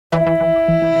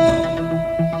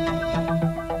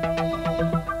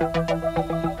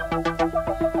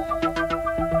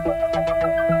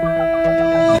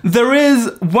There is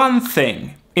one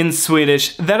thing in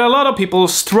Swedish that a lot of people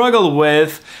struggle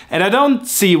with, and I don't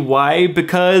see why,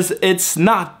 because it's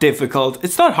not difficult,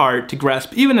 it's not hard to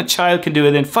grasp, even a child can do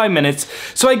it in 5 minutes,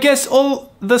 so I guess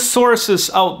all the sources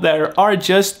out there are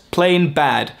just plain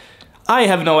bad. I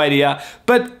have no idea,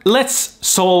 but let's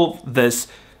solve this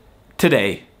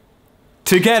today.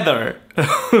 Together!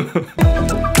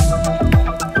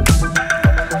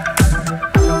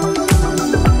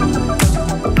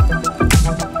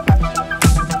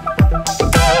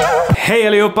 Hey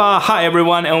allihopa, hi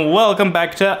everyone, and welcome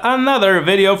back to another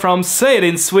video from Say It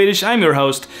in Swedish. I'm your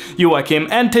host, JOAKIM,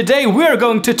 and today we're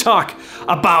going to talk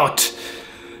about...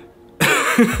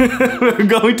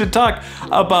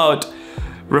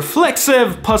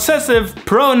 reflexive possessive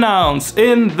pronouns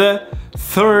in the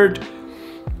third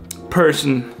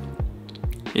person.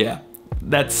 Yeah,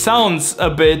 that sounds a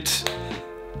bit...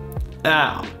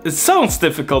 it sounds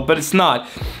difficult, but it's not.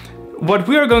 What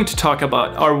we are going to talk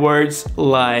about are words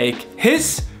like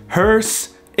his,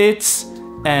 hers, its,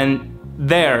 and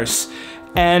theirs.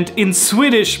 And in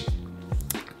Swedish,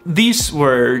 these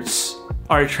words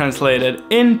are translated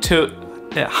into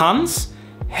hans,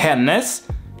 hennes,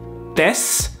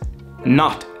 dess,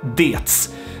 not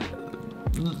dets.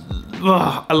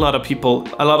 A lot of people,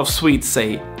 a lot of Swedes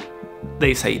say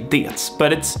dets,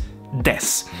 but it's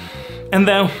dess. And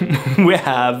then we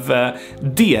have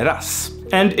deras.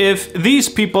 And if these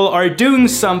people are doing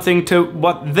something to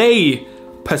what they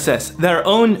possess, their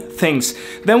own things,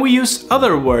 then we use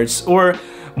other words, or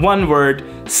one word,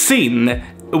 sin,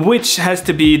 which has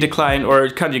to be declined or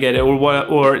conjugated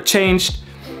or changed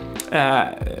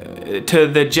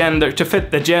to the gender, to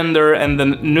fit the gender and the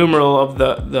numeral of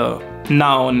the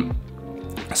noun.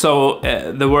 So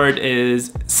the word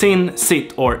is sin,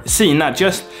 sitt, or sina,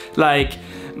 just like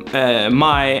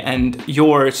my and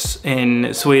yours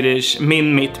in Swedish,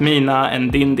 min, mitt, mina, and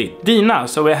din, ditt, dina.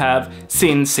 So we have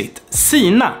sin, sitt,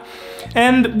 sina.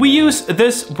 And we use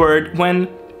this word when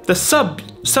the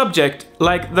subject,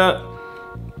 like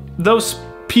those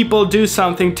people do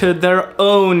something to their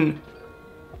own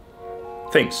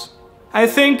things. I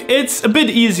think it's a bit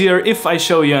easier if I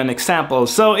show you an example.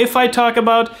 So if I talk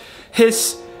about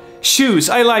his shoes,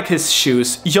 I like his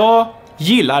shoes. Jag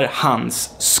gillar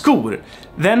hans skor.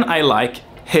 Then I like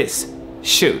his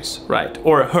shoes, right?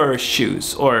 Or her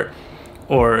shoes, or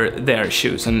their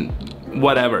shoes, and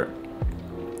whatever.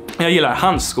 Jag gillar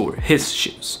hans skor, his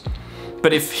shoes.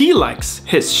 But if he likes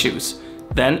his shoes,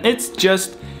 then it's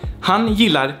just han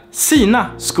gillar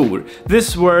sina skor.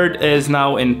 This word is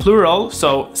now in plural,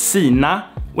 so sina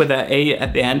with an A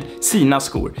at the end, sina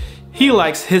skor. He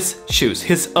likes his shoes,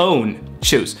 his own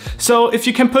shoes. So if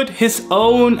you can put his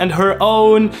own and her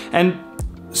own and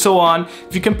so on,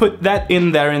 if you can put that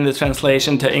in there in the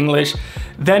translation to English,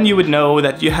 then you would know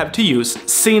that you have to use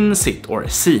sin, sitt, or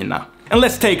sina. And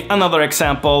let's take another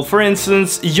example. For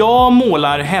instance, jag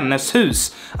målar hennes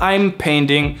hus. I'm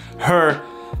painting her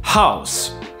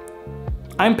house.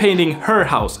 I'm painting her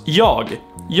house. Jag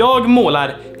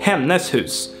målar hennes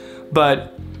hus.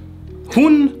 But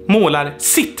hon målar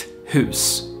sitt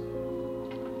hus.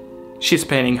 She's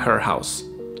painting her house.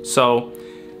 So,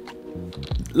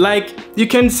 like, you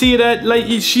can see that, like,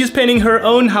 she's painting her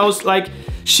own house, like,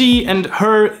 she and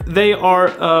her, they are,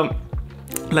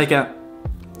 like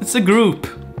it's a group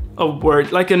of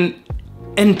words, like an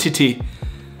entity.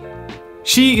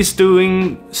 She is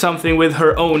doing something with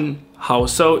her own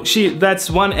house, so that's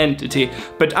one entity,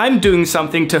 but I'm doing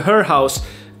something to her house.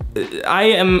 I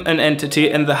am an entity,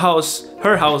 and the house,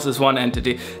 her house, is one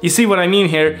entity. You see what I mean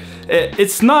here?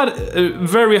 It's not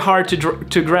very hard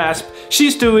to grasp.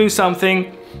 She's doing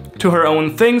something to her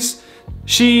own things.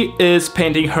 She is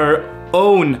painting her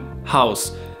own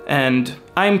house, and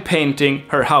I'm painting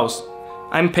her house.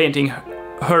 I'm painting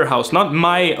her house, not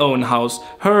my own house,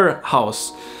 her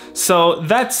house. So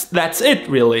that's it,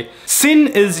 really. Sin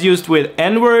is used with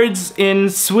N-words in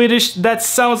Swedish. That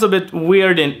sounds a bit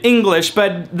weird in English,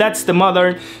 but that's the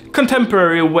modern,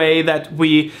 contemporary way that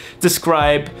we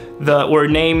describe or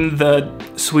name the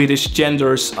Swedish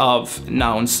genders of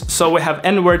nouns. So we have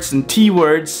N-words and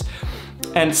T-words,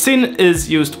 and sin is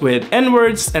used with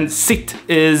N-words, and sitt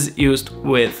is used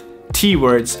with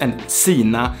T-words, and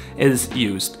sina is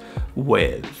used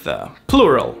with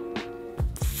plural,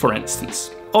 for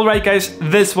instance. Alright guys,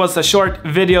 this was a short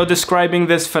video describing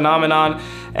this phenomenon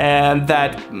and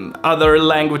that other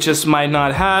languages might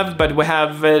not have, but we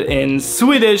have it in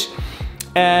Swedish.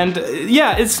 And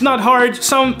yeah, it's not hard.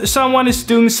 Someone is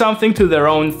doing something to their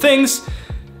own things.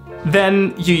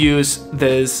 then you use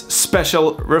this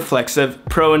special reflexive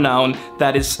pronoun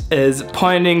that is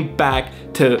pointing back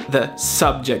to the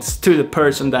subjects, to the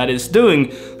person that is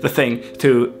doing the thing,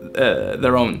 to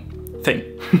their own thing.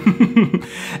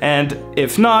 And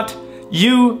if not,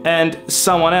 you and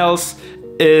someone else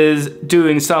is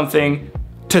doing something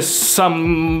to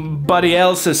somebody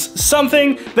else's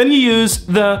something, then you use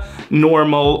the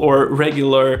normal or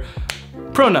regular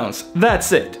pronouns.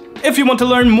 That's it. If you want to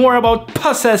learn more about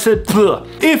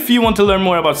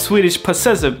Swedish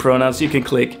possessive pronouns, you can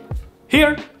click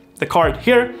here, the card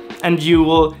here, and you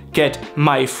will get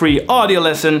my free audio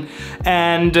lesson.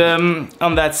 And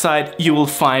on that site you will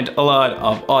find a lot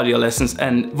of audio lessons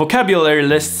and vocabulary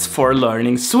lists for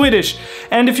learning Swedish.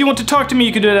 And if you want to talk to me,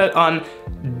 you can do that on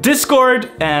Discord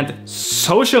and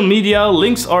social media.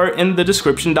 Links are in the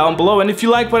description down below. And if you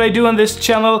like what I do on this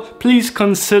channel, please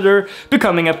consider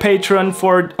becoming a patron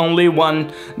for only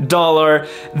 $1.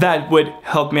 That would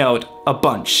help me out a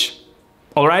bunch.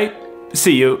 Alright,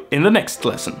 see you in the next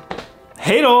lesson.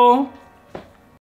 Hej då!